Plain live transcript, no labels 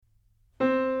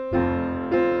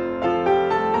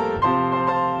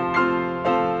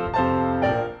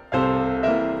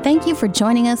you for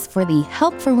joining us for the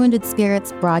Help for Wounded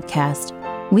Spirits broadcast.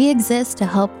 We exist to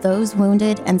help those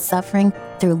wounded and suffering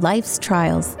through life's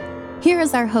trials. Here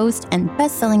is our host and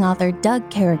best-selling author,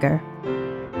 Doug Carriger.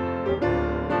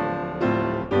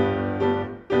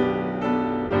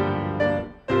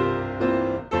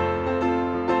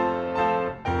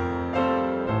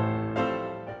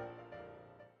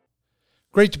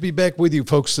 Great to be back with you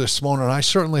folks this morning. I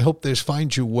certainly hope this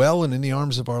finds you well and in the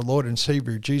arms of our Lord and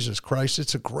Savior, Jesus Christ.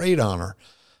 It's a great honor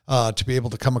to be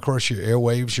able to come across your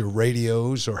airwaves, your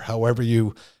radios, or however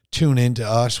you tune into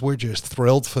us. We're just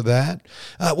thrilled for that.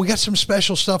 We got some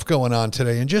special stuff going on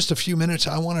today. In just a few minutes,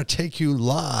 I want to take you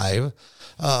live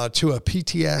to a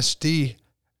PTSD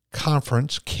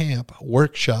conference, camp,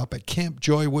 workshop at Camp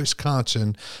Joy,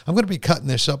 Wisconsin. I'm going to be cutting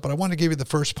this up, but I want to give you the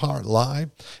first part live,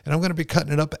 and I'm going to be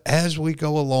cutting it up as we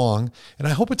go along, and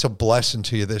I hope it's a blessing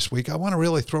to you this week. I want to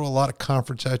really throw a lot of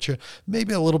conference at you,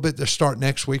 maybe a little bit to start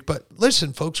next week, but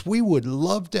listen, folks, we would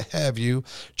love to have you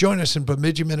join us in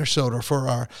Bemidji, Minnesota for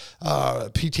our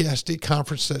PTSD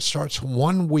conference that starts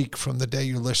 1 week from the day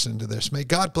you're listening to this. May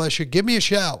God bless you. Give me a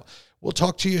shout. We'll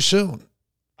talk to you soon.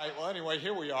 All right, well, anyway,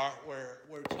 here we are.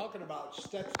 We're talking about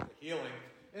steps to healing.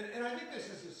 And I think this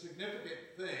is a significant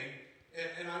thing.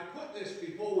 And I put this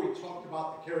before we talked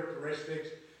about the characteristics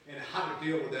and how to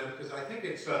deal with them, because I think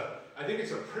it's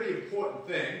a pretty important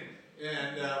thing.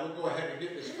 And we'll go ahead and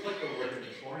get this clicker working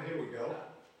this morning. Here we go.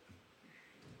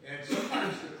 And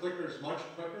sometimes the clicker is much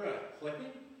quicker at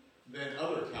clicking than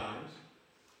other times.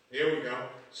 Here we go.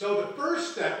 So the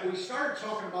first step, we started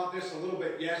talking about this a little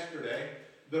bit yesterday.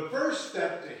 The first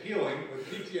step to healing with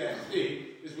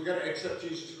PTSD is we've got to accept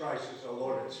Jesus Christ as our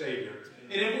Lord and Savior.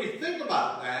 And if we think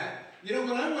about that, you know,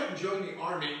 when I went and joined the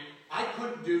Army, I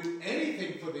couldn't do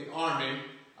anything for the Army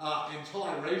until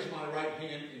I raised my right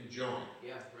hand and joined.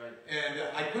 Yeah, right. And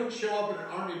I couldn't show up at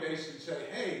an Army base and say,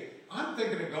 hey, I'm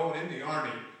thinking of going in the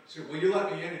Army. So will you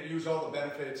let me in and use all the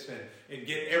benefits and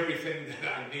get everything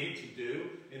that I need to do?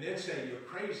 And then say, you're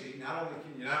crazy. Not only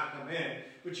can you not come in,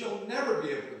 but you'll never be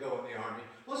able to go in the Army.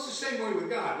 Well, it's the same way with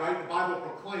God, right? The Bible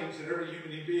proclaims that every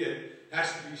human being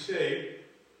has to be saved.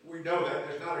 We know that.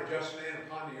 There's not a just man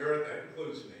upon the earth. That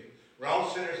includes me. We're all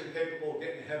sinners and capable of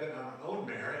getting to heaven on our own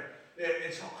merit.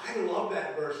 And so I love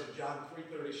that verse in John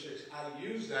 3:36. I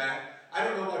use that. I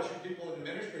don't know about you people in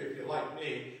the ministry if you're like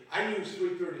me. I use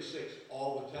 3:36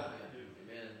 all the time.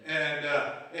 Amen.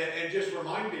 And just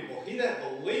remind people, he that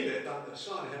believeth on the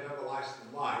Son hath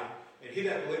everlasting life, and he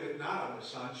that believeth not on the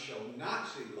Son shall not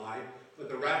see life, but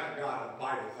the wrath of God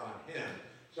abideth on him.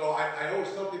 So I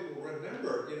always tell people,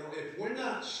 remember, you know, if we're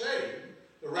not saved,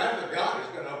 the wrath of God is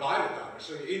going to abide on us.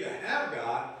 So you either have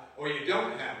God or you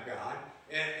don't have God.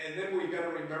 And then we've got to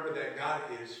remember that God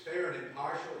is fair and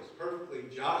impartial. He's perfectly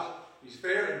just. He's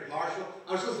fair and impartial.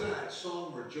 I was listening to that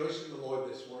song, Rejoice in the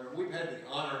Lord, this morning. We've had the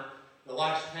honor the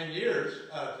last 10 years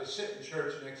to sit in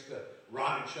church next to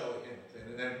Ron and Shelley Hamilton.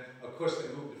 And then, of course, they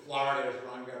moved to Florida as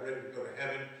Ron got ready to go to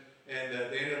heaven. And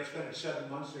they ended up spending 7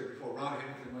 months there before Ron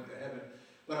Hamilton went to heaven.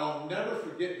 But I'll never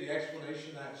forget the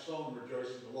explanation of that song, Rejoice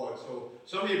in the Lord. So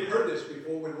some of you have heard this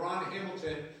before. When Ron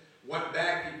Hamilton went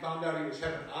back, he found out he was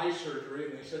having eye surgery,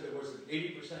 and they said there was an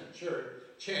 80%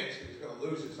 chance he was going to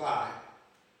lose his eye.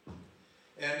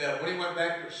 And when he went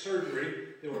back for surgery,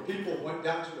 there were people who went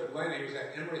down to Atlanta. He was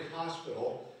at Emory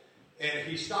Hospital. And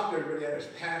he stopped everybody, had his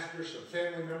pastor, some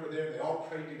family member there. They all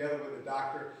prayed together with the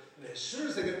doctor. And as soon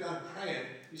as they got done praying,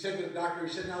 he said to the doctor,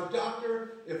 he said, now,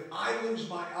 doctor, if I lose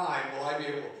my eye, will I be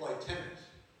able to play tennis?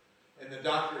 And the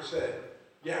doctor said,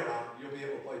 yeah, Ron, you'll be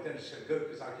able to play tennis. He said, good,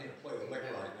 because I can't play the lick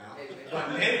right now.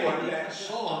 But anyway, that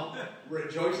song,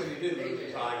 Rejoicing, he did lose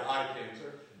his eye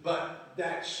cancer. But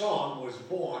that song was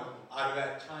born out of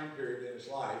that time period in his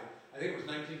life. I think it was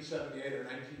 1978 or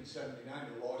 1979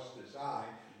 he lost his eye.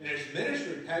 And his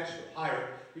ministry, Patch the Pirate,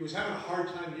 he was having a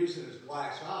hard time using his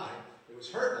glass eye. It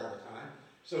was hurting all the time.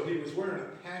 So he was wearing a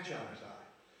patch on his eye.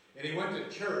 And he went to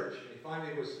church, and he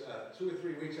finally was 2 or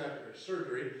 3 weeks after his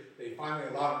surgery, they finally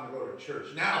allowed him to go to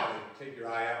church. Now they take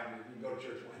your eye out and you can go to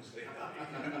church Wednesday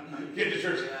night. Get to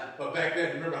church. But back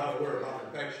then, remember how they were about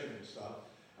infection and stuff.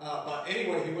 But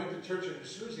anyway, he went to church, and as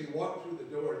soon as he walked through the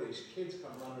door, these kids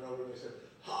come running over and they said,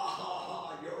 ha, ha,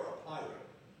 ha, you're a pirate.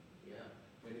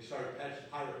 And he started Patch the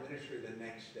Pirate ministry the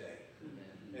next day.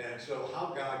 And so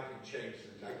how God can change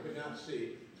things. I could not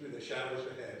see through the shadows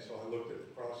ahead, so I looked at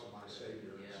the cross of my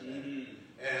Savior instead.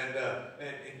 And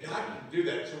God can do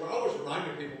that. So we're always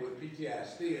reminding people with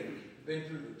PTSD and been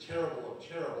through the terrible of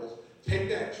terribles, take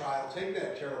that trial, take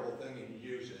that terrible thing and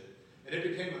use it. And it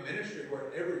became a ministry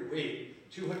where every week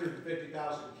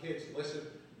 250,000 kids listened,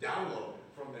 downloaded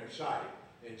from their site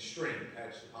and streamed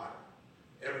Patch the Pirate.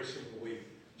 every single week.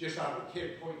 Just out of a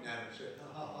kid pointing at him and saying,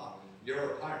 ha, ha, ha,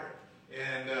 you're a pirate.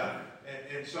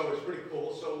 And so it's pretty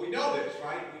cool. So we know this,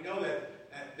 right? We know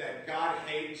that God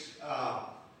hates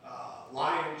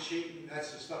lying, cheating.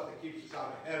 That's the stuff that keeps us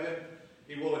out of heaven.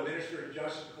 He will administer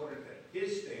justice according to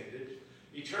his standards.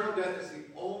 Eternal death is the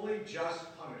only just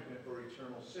punishment for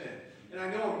eternal sin. And I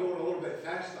know I'm going a little bit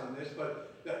fast on this,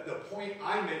 but the point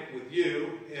I make with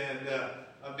you, and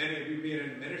many of you being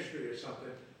in ministry or something,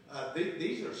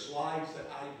 these are slides that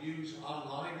I use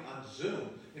online on Zoom.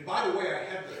 And by the way, I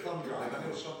have the thumb drive. I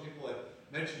know some people have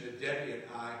mentioned to Debbie and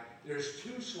I. There's 2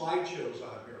 slideshows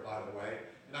on here, by the way.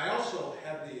 And I also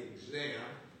have the exam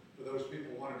for those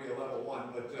people who want to be a level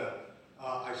 1. But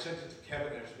I sent it to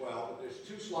Kevin as well. But there's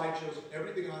 2 slideshows.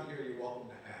 Everything on here you're welcome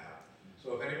to have.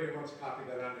 So if anybody wants to copy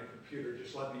that on their computer,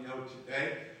 just let me know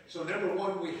today. So number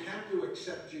 1, we have to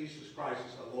accept Jesus Christ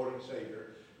as our Lord and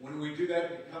Savior. When we do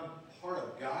that, we become part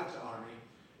of God's army,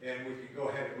 and we can go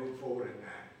ahead and move forward in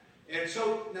that. And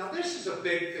so, now this is a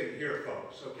big thing here,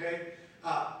 folks, okay?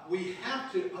 We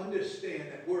have to understand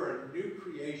that we're a new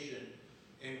creation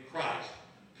in Christ.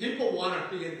 People want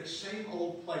to be in the same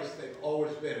old place they've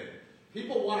always been in.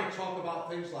 People want to talk about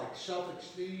things like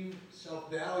self-esteem,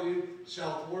 self-value,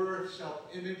 self-worth,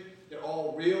 self-image. They're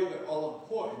all real, they're all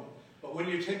important. But when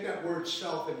you take that word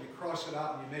self and you cross it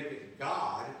out and you make it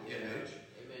God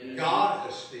image, God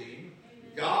esteem,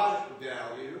 God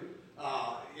value,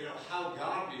 how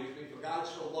God views me. For God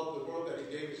so loved the world that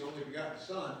he gave his only begotten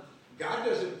Son. God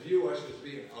doesn't view us as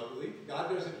being ugly.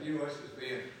 God doesn't view us as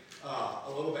being a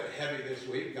little bit heavy this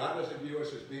week. God doesn't view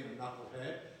us as being a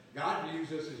knucklehead. God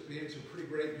views us as being some pretty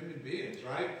great human beings,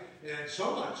 right? And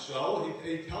so much so,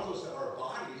 he tells us that our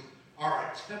bodies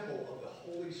are a temple of the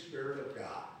Holy Spirit of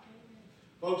God.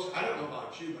 Folks, I don't know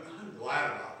about you, but I'm glad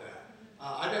about that.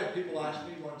 I've had people ask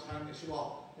me one time, they said,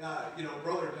 well,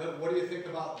 Brother Doug, what do you think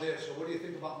about this? Or what do you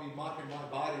think about me mocking my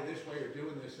body this way or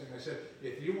doing this thing? I said,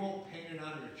 if you won't paint it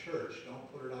on your church,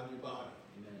 don't put it on your body.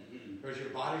 Because your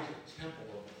body's a temple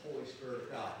of the Holy Spirit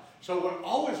of God. So we're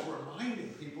always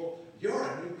reminding people, you're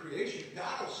a new creation.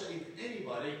 God will save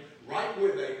anybody right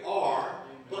where they are,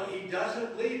 but he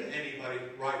doesn't leave anybody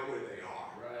right where they are.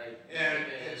 Right.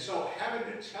 And so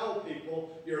having to tell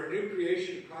people you're a new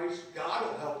creation in Christ, God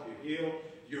will help you heal.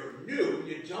 You're new.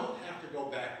 You don't have to go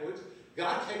backwards.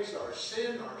 God takes our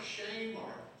sin, our shame,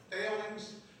 our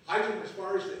failings, hides them as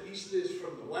far as the east is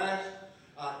from the west.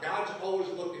 God's always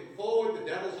looking forward. The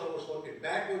devil's always looking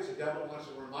backwards. The devil wants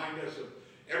to remind us of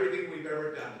everything we've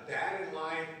ever done bad in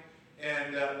life.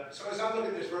 And so as I look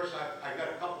at this verse, I got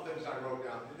a couple things I wrote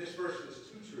down. In this verse, there's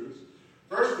 2 truths.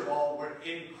 First of all, we're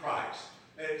in Christ.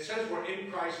 And it says we're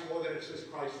in Christ more than it says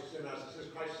Christ is in us. It says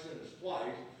Christ is in us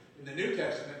twice. In the New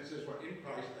Testament, it says we're in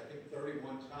Christ, I think,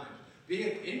 31 times.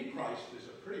 Being in Christ is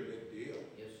a pretty big deal.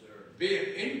 Yes, sir.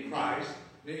 Being in Christ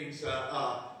means,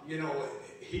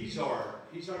 he's our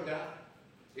God.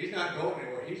 He's not going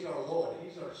anywhere. He's our Lord.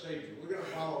 He's our Savior. We're going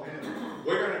to follow him.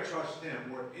 We're going to trust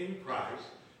him. We're in Christ,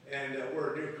 and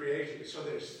we're a new creation. So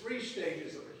there's 3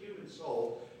 stages of a human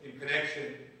soul in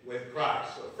connection with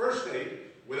Christ. So the first stage,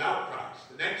 without Christ.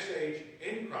 The next stage,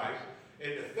 in Christ.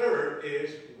 And the third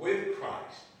is with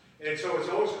Christ. And so it's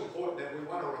always important that we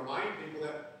want to remind people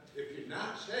that if you're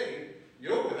not saved,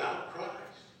 you're without Christ.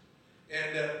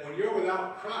 And when you're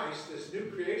without Christ, this new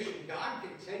creation, God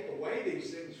can take away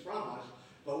these things from us.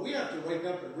 But we have to wake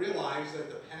up and realize that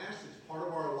the past is part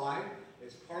of our life.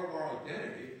 It's part of our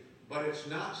identity. But it's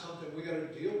not something we got to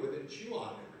deal with and chew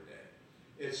on every day.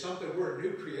 It's something, we're a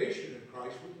new creation in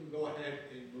Christ. We can go ahead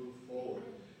and move forward.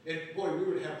 And boy, we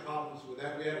would have problems with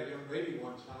that. We had a young lady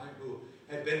one time who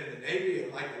had been in the Navy,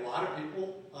 and like a lot of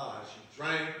people, she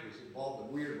drank, was involved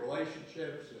in weird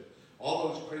relationships, and all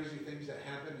those crazy things that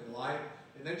happen in life.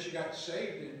 And then she got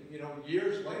saved, and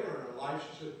years later in her life,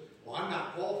 she said, well, I'm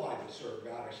not qualified to serve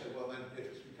God. I said, well, then if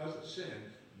it's because of sin,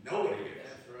 nobody is.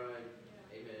 That's right.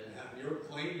 Amen. You're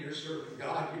clean, you're serving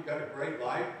God, you've got a great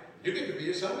life. You get to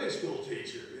be a Sunday school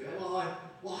teacher.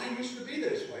 Well, I used to be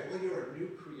this way. Well, you're a new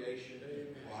creation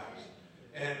in Christ.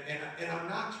 And I'm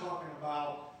not talking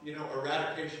about,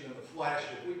 eradication of the flesh.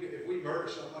 If we murder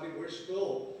somebody, we're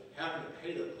still having to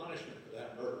pay the punishment for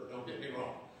that murder. Don't get me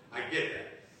wrong. I get that.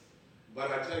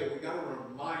 But I tell you, we've got to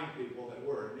remind people that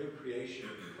we're a new creation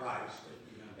in Christ.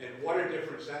 And what a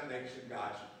difference that makes in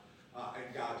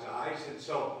God's eyes. And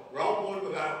so we're all born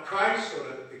without Christ. So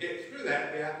to get through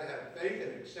that, we have to have faith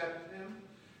and accept him.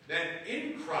 Then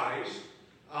in Christ,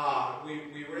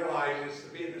 we realize it's to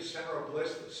be in the center of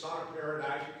bliss, the son of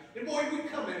paradise. And boy, we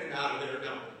come in and out of there,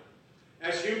 don't we?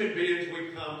 As human beings,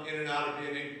 we come in and out of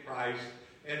being in Christ.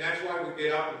 And that's why we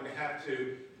get up and we have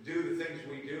to do the things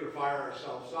we do to fire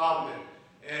ourselves up,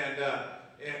 and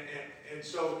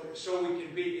so we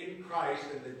can be in Christ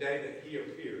in the day that He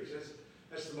appears.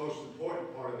 That's the most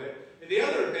important part of it. And the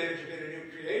other advantage of being a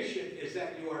new creation is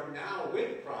that you are now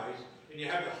with Christ, and you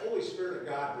have the Holy Spirit of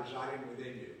God residing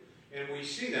within you. And we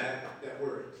see that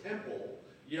we're a temple.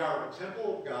 You are a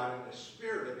temple of God, and the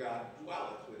Spirit of God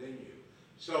dwelleth within you.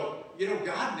 So,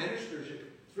 God ministers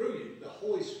through you. The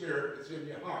Holy Spirit is in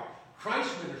your heart.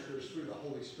 Christ ministers through the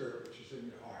Holy Spirit, which is in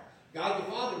your heart. God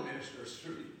the Father ministers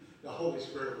through you, the Holy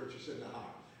Spirit, which is in the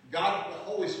heart. God the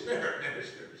Holy Spirit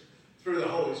ministers through the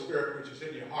Holy Spirit, which is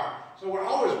in your heart. So we're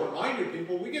always reminding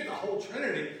people, we get the whole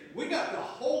Trinity. We got the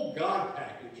whole God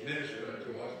package ministering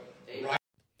to us. Right?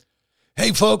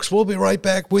 Hey, folks, we'll be right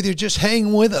back with you. Just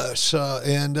hang with us,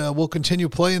 and we'll continue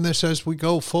playing this as we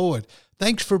go forward.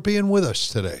 Thanks for being with us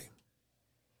today.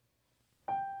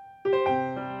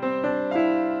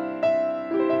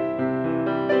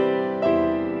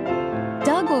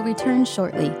 Doug will return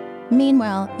shortly.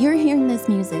 Meanwhile, you're hearing this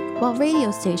music while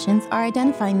radio stations are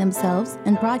identifying themselves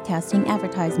and broadcasting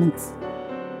advertisements.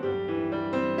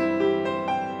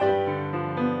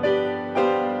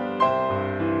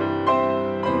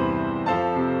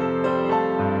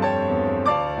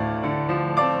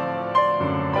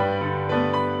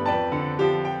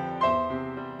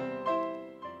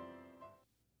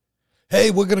 Hey,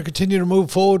 we're going to continue to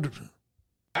move forward.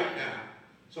 Right now.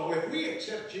 So if we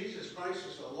accept Jesus Christ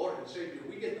as our Lord and Savior,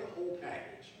 we get the whole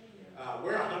package.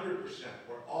 We're 100%.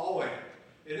 We're all in.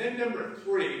 And then number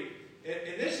 3,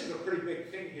 and this is a pretty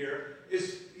big thing here,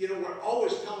 is, we're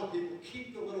always telling people,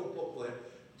 keep the little booklet,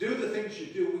 do the things you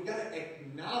do. We've got to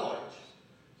acknowledge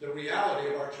the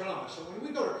reality of our trauma. So when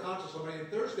we go to counsel somebody, and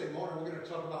Thursday morning, we're going to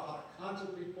talk about how to counsel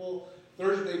people.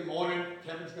 Thursday morning,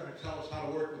 Kevin's going to tell us how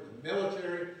to work with the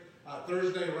military.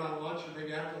 Thursday around lunch or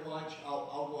maybe after lunch,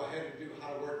 I'll go ahead and do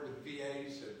how to work with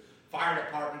VAs and fire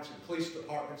departments and police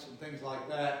departments and things like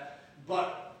that.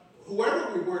 But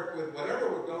whoever we work with,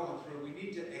 whatever we're going through, we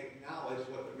need to acknowledge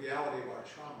what the reality of our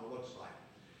trauma looks like.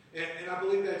 And I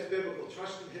believe that's biblical.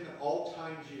 Trust in Him at all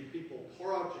times, ye people.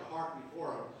 Pour out your heart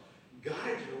before Him. God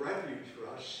is a refuge for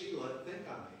us. Sheila, think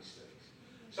on these things.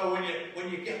 So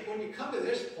when you come to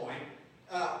this point,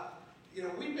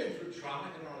 we've been through trauma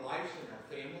in our lives and our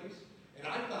families, and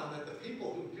I found that the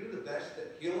people who do the best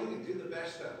at healing and do the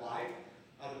best at life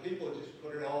are the people who just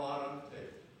put it all out on the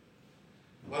table.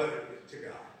 Whether to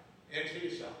God, and to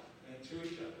yourself, and to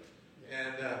each other.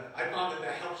 And I found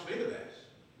that helps me the best.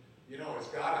 As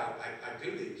God, I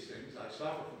do these things, I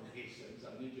suffer from these things,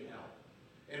 I need your help.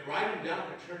 And write them down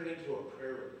and turn it into a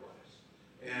prayer request.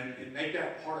 And make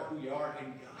that part of who you are,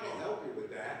 and God will help you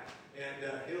with that.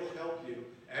 And He'll help you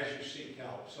as you seek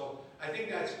help. So I think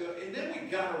that's good. And then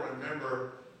we've got to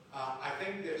remember, I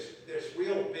think this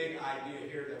real big idea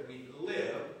here that we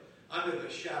live under the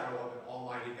shadow of an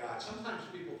almighty God. Sometimes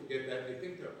people forget that. They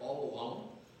think they're all alone.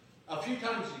 A few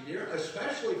times a year,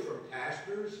 especially from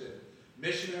pastors and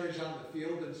missionaries on the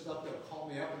field and stuff, they'll call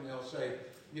me up and they'll say,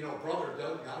 Brother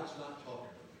Doug, God's not talking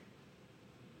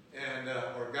to me. And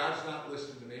or God's not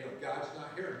listening to me, or God's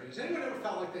not hearing me. Has anyone ever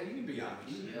felt like that? You can be honest.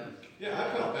 Yeah,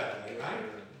 I felt that way, right?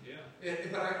 Yeah.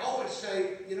 But I always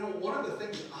say, one of the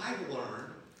things I've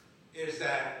learned is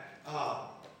that I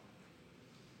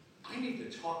need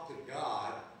to talk to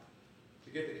God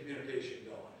to get the communication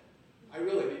going. I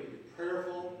really need to be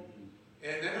prayerful,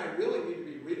 and then I really need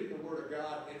to be reading the Word of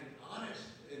God in an honest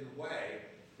way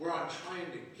where I'm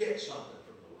trying to get something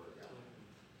from the Word of God.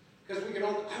 Because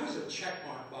I was a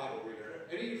checkmark Bible reader.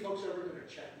 Any of you folks ever been a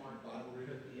checkmark Bible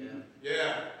reader?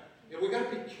 Yeah. And we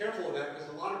got to be careful of that,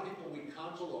 because a lot of people we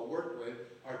counsel or work with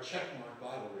are checkmark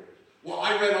Bible readers. Well,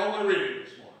 I read all my reading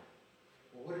this morning.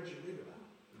 Well, what did you read about?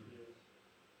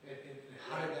 And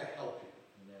how did that help you?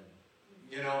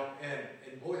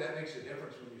 And boy, that makes a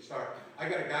difference when you start. I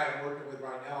got a guy I'm working with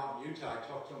right now out in Utah. I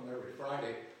talk to him every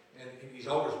Friday, and he's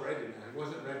always ready now. He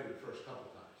wasn't ready the first couple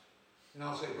times. And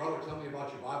I'll say, brother, tell me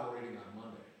about your Bible reading on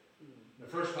Monday. The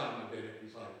first time I did it,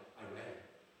 he's like, I read.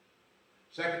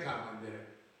 Second time I did it,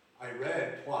 I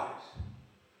read twice.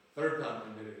 Third time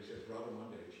I did it, he says, Brother,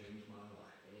 Monday changed my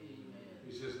life. Amen.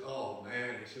 He says, oh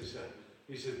man, he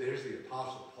said, there's the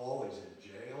Apostle Paul, he's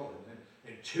in jail.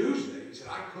 And Tuesday, he said,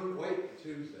 I couldn't wait for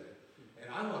Tuesday. And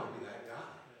I want to be that guy.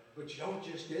 But you don't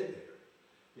just get there.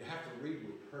 You have to read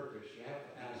with purpose. You have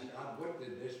to ask God, what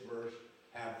did this verse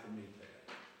have for me today?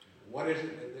 What is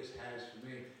it that this has for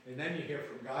me? And then you hear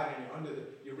from God, and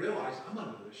you realize, I'm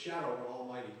under the shadow of an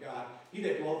almighty God. He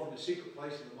that dwelleth in the secret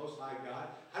place of the Most High God.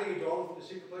 How do you dwell in the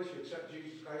secret place? You accept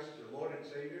Jesus Christ as your Lord and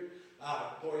Savior.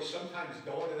 Boy, sometimes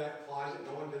go into that closet,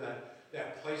 go into that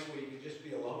that place where you can just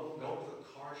be alone, go to the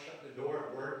car, shut the door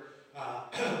at work,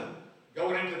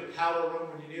 going into the powder room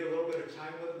when you need a little bit of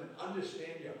time with him, and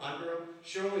understand you're under him.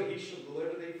 Surely he shall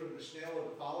deliver thee from the snail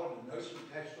of the fowler and the noisome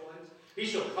pestilence. He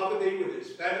shall cover thee with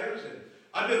his feathers, and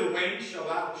under the wings shall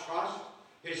thou trust.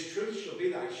 His truth shall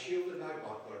be thy shield and thy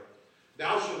buckler.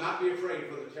 Thou shalt not be afraid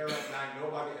for the terror of night, nor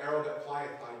by the arrow that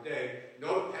flieth by day,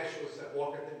 nor the pestilence that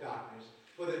walketh in darkness,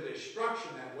 for the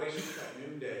destruction that wasteth at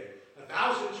noonday.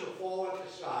 1,000 shall fall at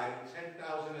the side, and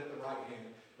 10,000 at the right hand,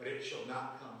 but it shall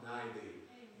not come nigh thee.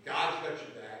 God's got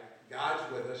your back. God's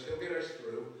with us. He'll get us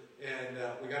through, and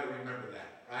we got to remember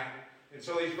that, right? And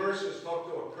so these verses talk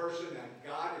to a person that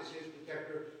God is his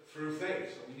protector through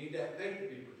faith. So we need that faith to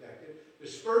be protected. The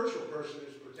spiritual person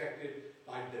is protected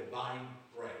by divine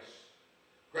grace.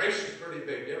 Grace is pretty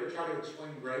big. You ever try to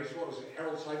explain grace? What was it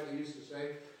Harold Seitley used to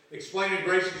say? Explaining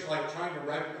grace is like trying to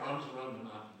wrap your arms around the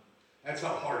mountain. That's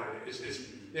how hard it is.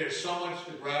 There's so much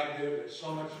to grab to. There's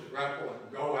so much to grapple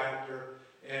and go after.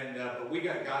 But we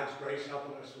got God's grace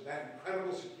helping us with that.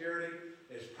 Incredible security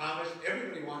is promised.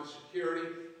 Everybody wants security.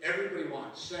 Everybody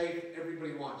wants safe.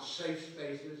 Everybody wants safe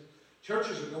spaces.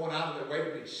 Churches are going out of their way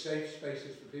to be safe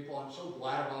spaces for people. I'm so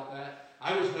glad about that.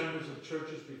 I was members of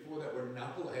churches before that were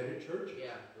knuckle-headed churches.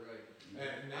 Yeah, right.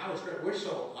 And now it's great. We're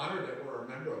so honored that we're a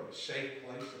member of a safe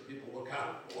place that people look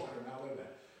out for one another,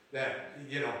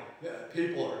 that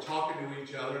people are talking to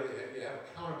each other. You have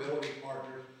accountability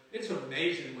partners. It's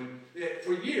amazing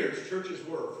for years, churches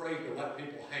were afraid to let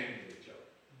people hang with each other.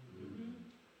 Mm-hmm.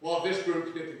 Well, if this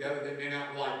group get together, they may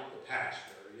not like the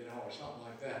pastor, or something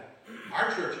like that.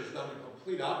 Our church has done the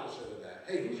complete opposite of that.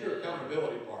 Hey, who's your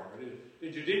accountability partner?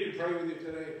 Did your deacon pray with you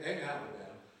today? Hang out with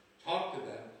them. Talk to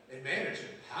them. And man, it's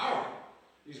empowering.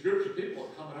 These groups of people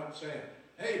are coming up saying,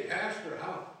 hey, pastor,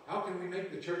 how can we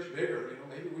make the church bigger?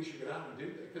 Maybe we should go down and do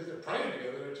that. Because they're praying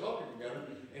together, they're talking together,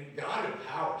 and God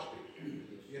empowers people.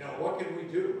 What can we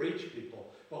do to reach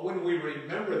people? But when we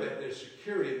remember that there's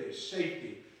security, there's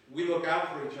safety, we look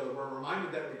out for each other. We're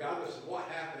reminded that regardless of what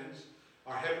happens,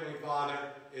 our Heavenly Father,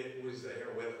 it was there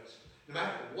with us. No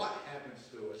matter what happens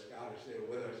to us, God is there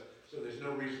with us. So there's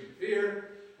no reason to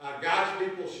fear. God's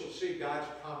people shall see God's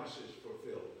promises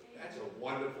fulfilled. That's a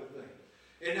wonderful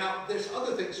thing. And now, there's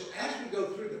other things. So as we go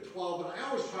through the 12, and I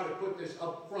always try to put this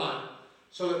up front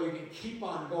so that we can keep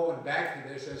on going back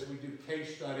to this as we do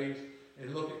case studies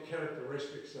and look at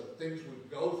characteristics of things we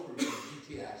go through in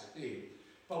PTSD.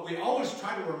 But we always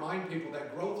try to remind people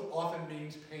that growth often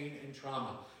means pain and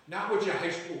trauma. Not what your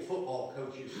high school football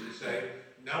coach used to say,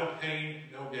 no pain,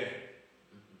 no gain.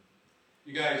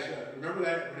 You guys remember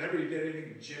that? Whenever you did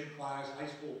anything in gym class, high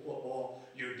school football,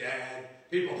 your dad,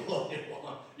 people pulling you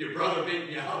on, your brother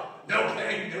beating you up, no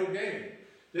pain, no gain.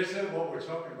 This isn't what we're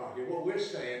talking about here. What we're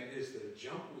saying is the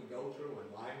jump we go through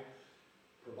in life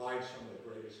provides some of the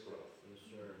greatest growth. Yes,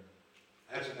 sir.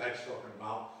 That's what that's talking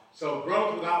about. So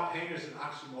growth without pain is an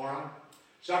oxymoron.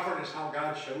 Suffering is how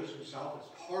God shows himself.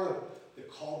 It's part of the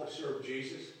call to serve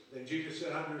Jesus. Then Jesus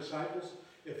said unto the disciples,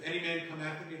 if any man come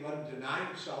after me, let him deny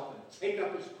himself and take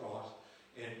up his cross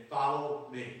and follow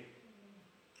me.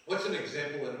 What's an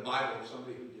example in the Bible of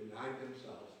somebody who denied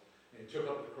themselves and took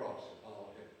up the cross and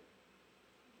followed him?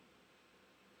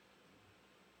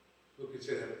 Who could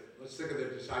say that? Let's think of the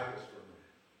disciples for a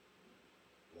minute.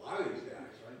 A lot of these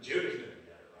guys, right? Judas didn't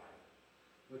get it right.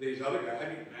 But these other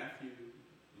guys, Matthew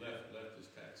left his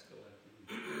tax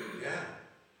collecting. Yeah.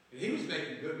 And he was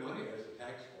making good money as a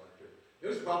tax collector. It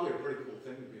was probably a pretty cool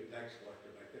thing to be a tax collector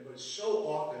back then. But so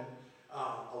often,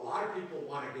 a lot of people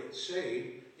want to get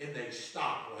saved, and they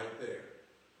stop right there.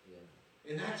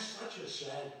 Yeah. And that's such a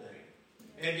sad thing.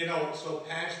 And so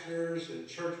pastors and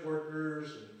church workers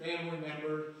and family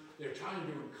members, they're trying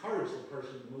to encourage the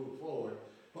person to move forward.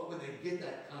 But when they get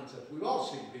that concept, we've all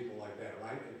seen people like that,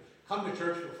 right? They come to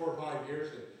church for 4 or 5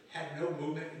 years, they have no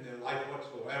movement in their life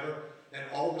whatsoever, and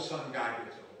all of a sudden God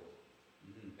gets a hold of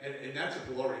them. Mm-hmm. And that's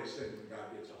a glorious thing when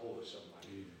God gets a hold of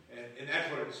somebody. Mm-hmm. And that's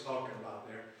what it's talking about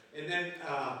there. And then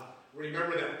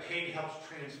remember that pain helps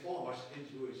transform us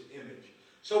into his image.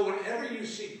 So whenever you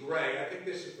see gray, I think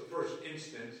this is the first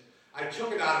instance, I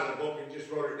took it out of the book and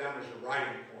just wrote it down as a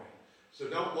writing point. So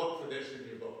don't look for this in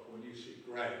your book when you see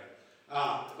gray.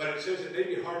 But it says it may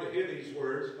be hard to hear these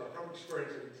words, but from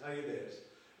experience I can tell you this,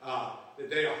 that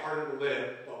they are harder to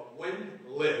live, but when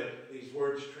lived, these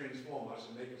words transform us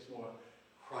and make us more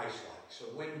Christ-like. So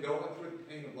when going through the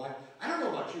pain of life, I don't know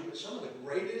about you, but some of the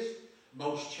greatest,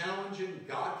 most challenging,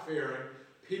 God-fearing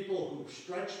people who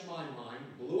stretched my mind,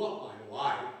 blew up my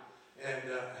life, and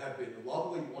have been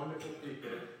lovely, wonderful people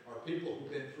are people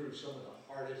who've been through some of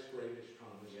the hardest, greatest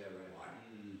traumas in their life.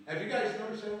 Have you guys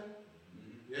noticed that?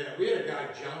 Yeah, we had a guy,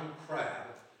 John Crabb.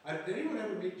 Did anyone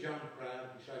ever meet John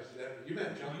Crabb besides that? You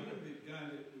met John? You know the guy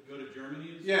that would go to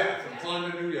Germany? Yeah, from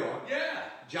Columbia, New York. Yeah.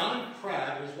 John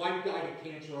Crabb, his wife died of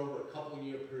cancer over a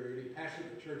couple-year period. He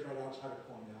pastored the church right outside of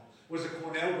Cornell. Was a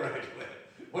Cornell graduate.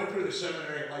 Went through the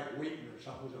seminary like Wheaton or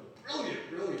something. Was a brilliant,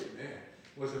 brilliant man.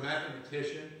 Was a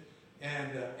mathematician.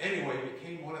 And anyway,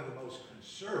 became one of the most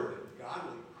conservative,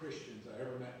 godly Christians I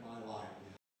ever met in my life.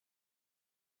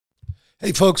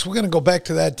 Hey, folks, we're going to go back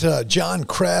to that John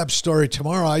Crabb story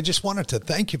tomorrow. I just wanted to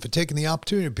thank you for taking the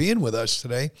opportunity of being with us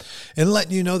today and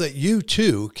letting you know that you,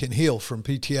 too, can heal from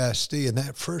PTSD. And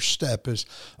that first step is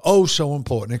oh so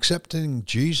important, accepting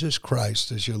Jesus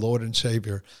Christ as your Lord and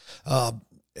Savior.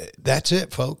 That's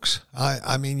it, folks.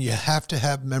 I mean, you have to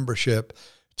have membership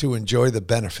to enjoy the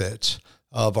benefits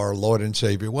of our Lord and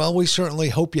Savior. Well, we certainly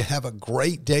hope you have a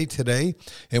great day today,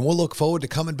 and we'll look forward to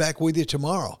coming back with you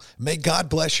tomorrow. May God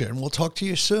bless you, and we'll talk to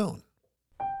you soon.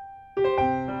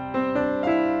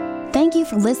 Thank you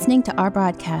for listening to our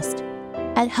broadcast.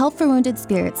 At Help for Wounded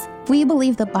Spirits, we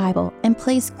believe the Bible and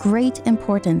place great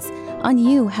importance on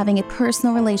you having a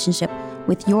personal relationship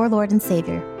with your Lord and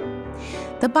Savior.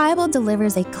 The Bible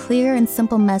delivers a clear and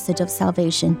simple message of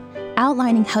salvation,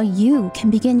 outlining how you can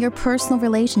begin your personal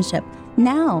relationship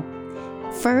now.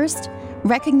 First,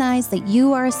 recognize that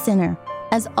you are a sinner,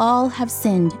 as all have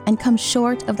sinned and come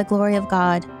short of the glory of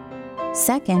God.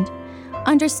 Second,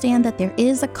 understand that there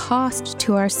is a cost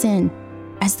to our sin,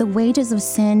 as the wages of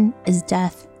sin is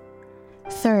death.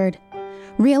 Third,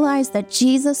 realize that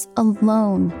Jesus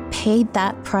alone paid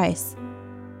that price.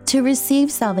 To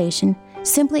receive salvation,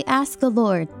 simply ask the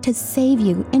Lord to save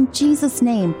you in Jesus'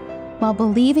 name, while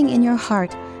believing in your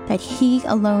heart that He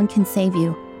alone can save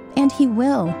you, and He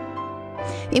will.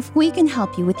 If we can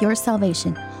help you with your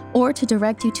salvation or to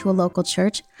direct you to a local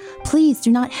church, please do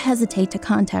not hesitate to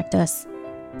contact us.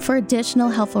 For additional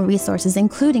helpful resources,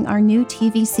 including our new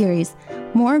TV series,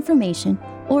 more information,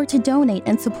 or to donate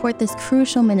and support this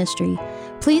crucial ministry,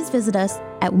 please visit us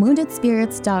at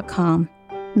woundedspirits.com.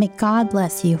 May God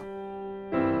bless you.